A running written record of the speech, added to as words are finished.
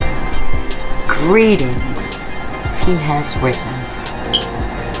Greetings. He has risen.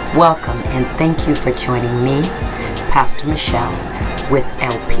 Welcome and thank you for joining me, Pastor Michelle, with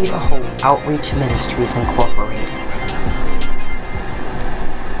El Peter Holt Outreach Ministries Incorporated.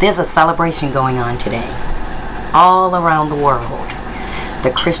 There's a celebration going on today. All around the world,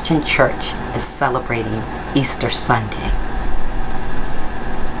 the Christian church is celebrating Easter Sunday.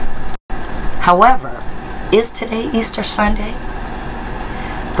 However, is today Easter Sunday?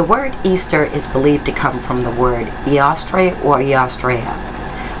 The word Easter is believed to come from the word Eostre or Eostrea,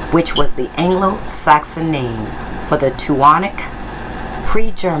 which was the Anglo-Saxon name for the Teutonic,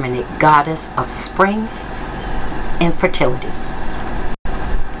 pre-Germanic goddess of spring and fertility.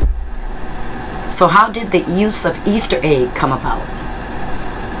 So how did the use of Easter egg come about?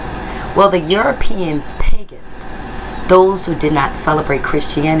 Well, the European pagans, those who did not celebrate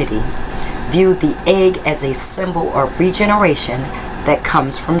Christianity, viewed the egg as a symbol of regeneration that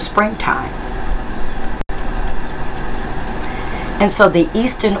comes from springtime. And so the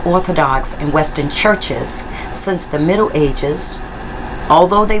Eastern Orthodox and Western churches, since the Middle Ages,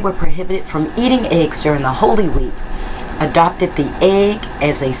 although they were prohibited from eating eggs during the Holy Week, adopted the egg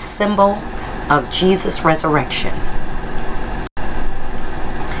as a symbol of Jesus' resurrection.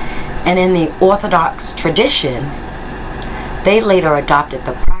 And in the Orthodox tradition, they later adopted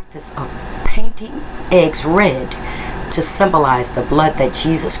the practice of painting eggs red to symbolize the blood that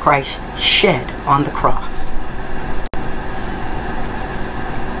Jesus Christ shed on the cross.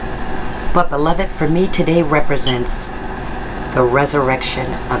 But beloved, for me today represents the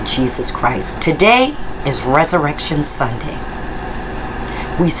resurrection of Jesus Christ. Today is Resurrection Sunday.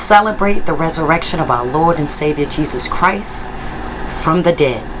 We celebrate the resurrection of our Lord and Savior Jesus Christ from the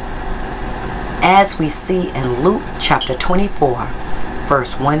dead, as we see in Luke chapter 24,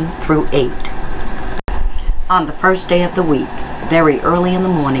 verse 1 through 8. On the first day of the week, very early in the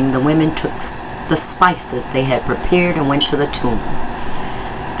morning, the women took the spices they had prepared and went to the tomb.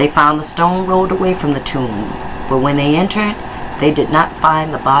 They found the stone rolled away from the tomb, but when they entered, they did not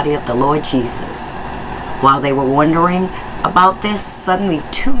find the body of the Lord Jesus. While they were wondering about this, suddenly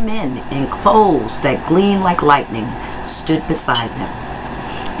two men in clothes that gleamed like lightning stood beside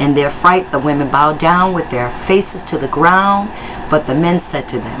them. In their fright, the women bowed down with their faces to the ground, but the men said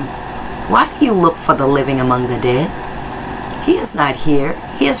to them, "Why do you look for the living among the dead? He is not here,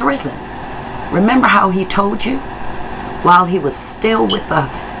 he is risen. Remember how he told you while he was still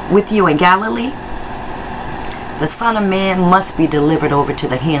with you in Galilee? The Son of Man must be delivered over to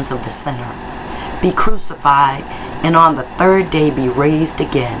the hands of the sinner, be crucified, and on the third day be raised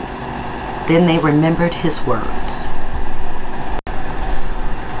again." Then they remembered his words.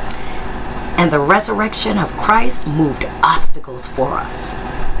 And the resurrection of Christ moved obstacles for us.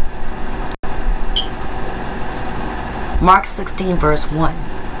 Mark 16 verse 1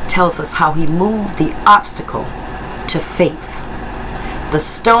 tells us how he moved the obstacle to faith. The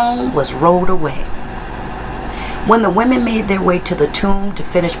stone was rolled away. When the women made their way to the tomb to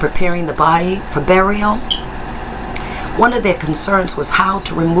finish preparing the body for burial, one of their concerns was how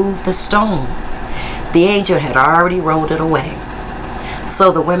to remove the stone. The angel had already rolled it away,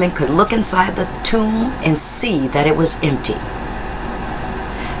 so the women could look inside the tomb and see that it was empty.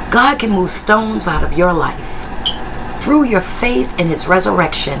 God can move stones out of your life through your faith in his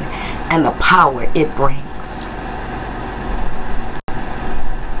resurrection and the power it brings.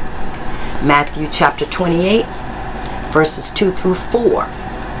 Matthew chapter 28, verses 2 through 4.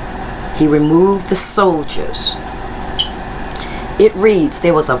 He removed the soldiers. It reads,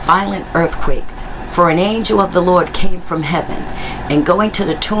 "There was a violent earthquake, for an angel of the Lord came from heaven, and going to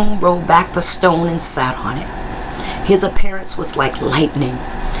the tomb rolled back the stone and sat on it. His appearance was like lightning,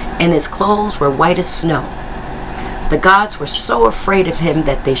 and his clothes were white as snow. The gods were so afraid of him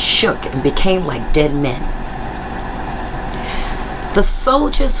that they shook and became like dead men." The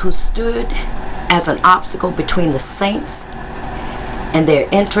soldiers who stood as an obstacle between the saints and their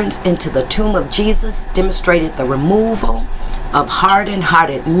entrance into the tomb of Jesus demonstrated the removal of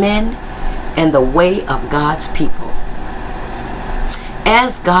hardened-hearted men and the way of God's people.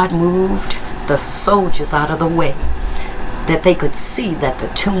 As God moved the soldiers out of the way, that they could see that the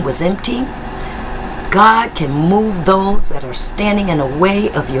tomb was empty, God can move those that are standing in the way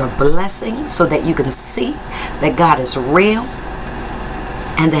of your blessing so that you can see that God is real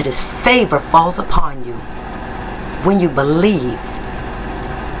and that his favor falls upon you when you believe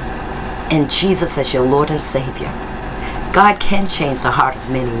in Jesus as your Lord and Savior. God can change the heart of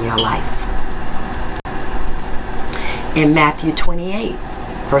many in your life. In Matthew 28,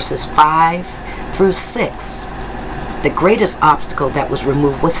 verses 5 through 6, the greatest obstacle that was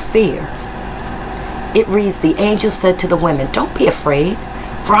removed was fear. It reads, "The angel said to the women, 'Don't be afraid,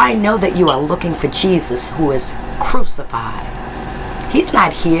 For I know that you are looking for Jesus who is crucified. He's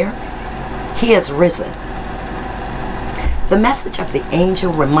not here. He has risen. The message of the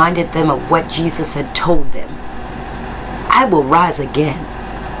angel reminded them of what Jesus had told them. I will rise again.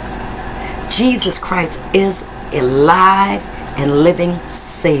 Jesus Christ is a live and living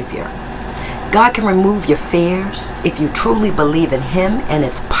Savior. God can remove your fears if you truly believe in Him and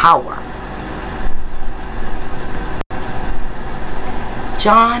His power.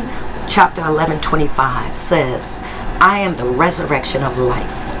 John chapter 11:25 says, I am the resurrection of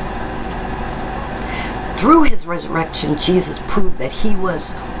life. Through His resurrection, Jesus proved that He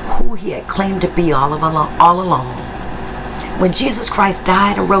was who He had claimed to be all along. When Jesus Christ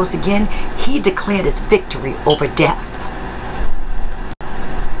died and rose again, He declared His victory over death.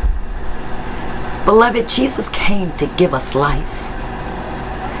 Beloved, Jesus came to give us life.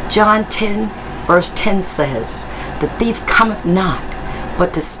 John 10 verse 10 says, the thief cometh not,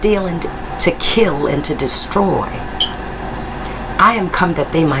 but to steal and to kill and to destroy. I am come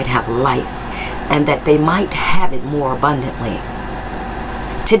that they might have life, and that they might have it more abundantly.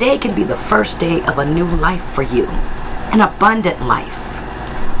 Today can be the first day of a new life for you, an abundant life.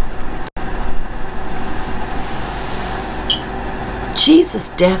 Jesus'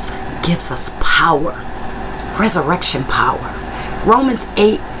 death gives us power, resurrection power. Romans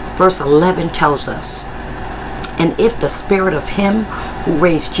 8 verse 11 tells us, and if the spirit of Him who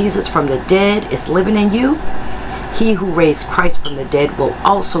raised Jesus from the dead is living in you, He who raised Christ from the dead will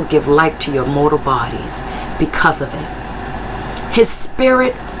also give life to your mortal bodies because of it. His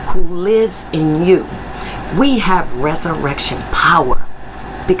Spirit who lives in you. We have resurrection power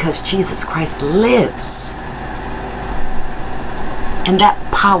because Jesus Christ lives. And that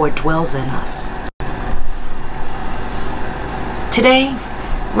power dwells in us. Today,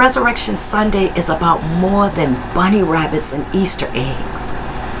 Resurrection Sunday is about more than bunny rabbits and Easter eggs.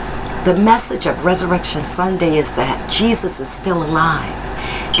 The message of Resurrection Sunday is that Jesus is still alive.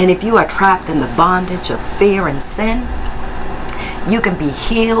 And if you are trapped in the bondage of fear and sin, you can be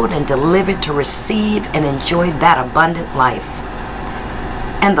healed and delivered to receive and enjoy that abundant life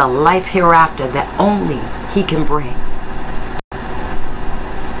and the life hereafter that only He can bring.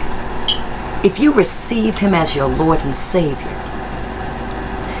 If you receive Him as your Lord and Savior,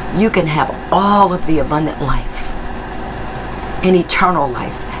 you can have all of the abundant life and eternal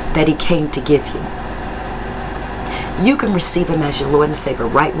life that He came to give you. You can receive Him as your Lord and Savior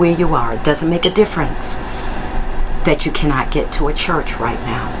right where you are. It doesn't make a difference that you cannot get to a church right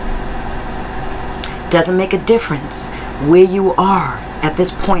now. It doesn't make a difference where you are at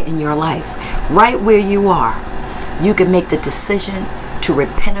this point in your life. Right where you are, you can make the decision to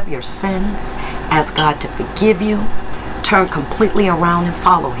repent of your sins, ask God to forgive you, turn completely around and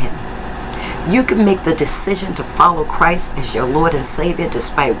follow Him. You can make the decision to follow Christ as your Lord and Savior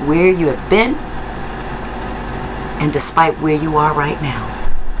despite where you have been and despite where you are right now.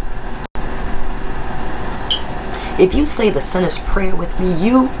 If you say the sinner's prayer with me,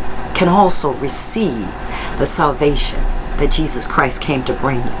 you can also receive the salvation that Jesus Christ came to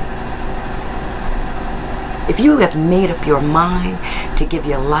bring you. If you have made up your mind to give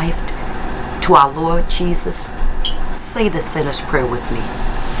your life to our Lord Jesus, say the sinner's prayer with me.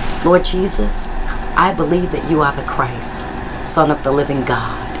 Lord Jesus, I believe that you are the Christ, Son of the living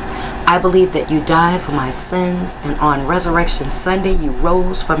God. I believe that you died for my sins, and on Resurrection Sunday you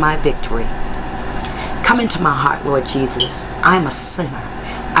rose for my victory. Come into my heart, Lord Jesus. I am a sinner.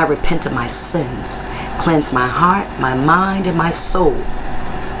 I repent of my sins. Cleanse my heart, my mind, and my soul,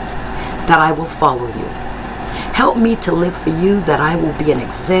 that I will follow you. Help me to live for you, that I will be an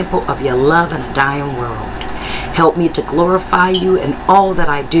example of your love in a dying world. Help me to glorify you in all that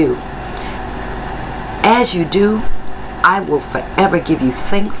I do. As you do, I will forever give you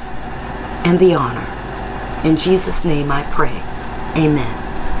thanks and the honor. In Jesus' name I pray. Amen.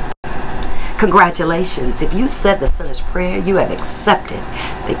 Congratulations. If you said the sinner's prayer, you have accepted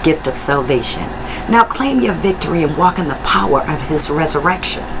the gift of salvation. Now claim your victory and walk in the power of His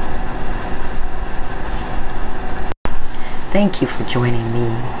resurrection. Thank you for joining me,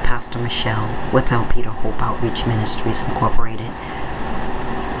 Pastor Michelle, with El Peter Hope Outreach Ministries Incorporated,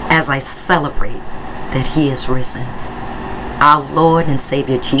 as I celebrate that He is risen. Our Lord and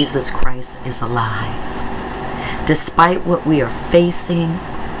Savior Jesus Christ is alive. Despite what we are facing,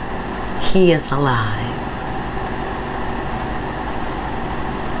 He is alive.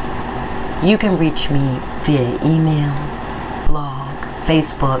 You can reach me via email, blog,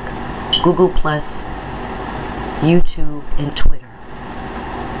 Facebook, Google+, YouTube, and Twitter.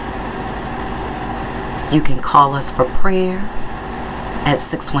 You can call us for prayer at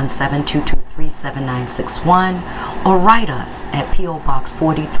 617-223-6988. 37961, or write us at P.O. Box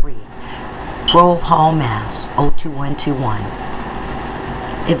 43, Grove Hall, Mass. 02121.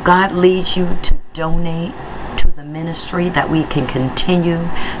 If God leads you to donate to the ministry, that we can continue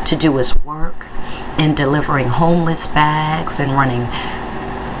to do His work in delivering homeless bags and running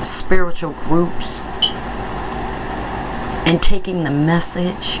spiritual groups and taking the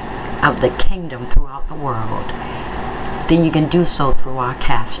message of the kingdom throughout the world, then you can do so through our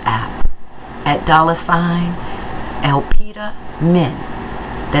Cash App at $ Elpida Min.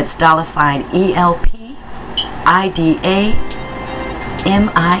 That's $ ELPIDAMIN.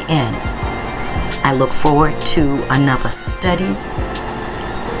 I look forward to another study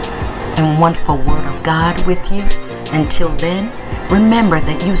and wonderful Word of God with you. Until then, remember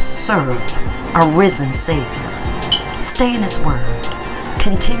that you serve a risen Savior. Stay in His Word.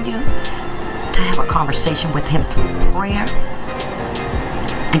 Continue to have a conversation with Him through prayer.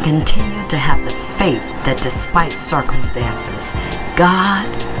 And continue to have the faith that despite circumstances, God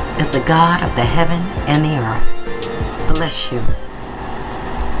is the God of the heaven and the earth. Bless you.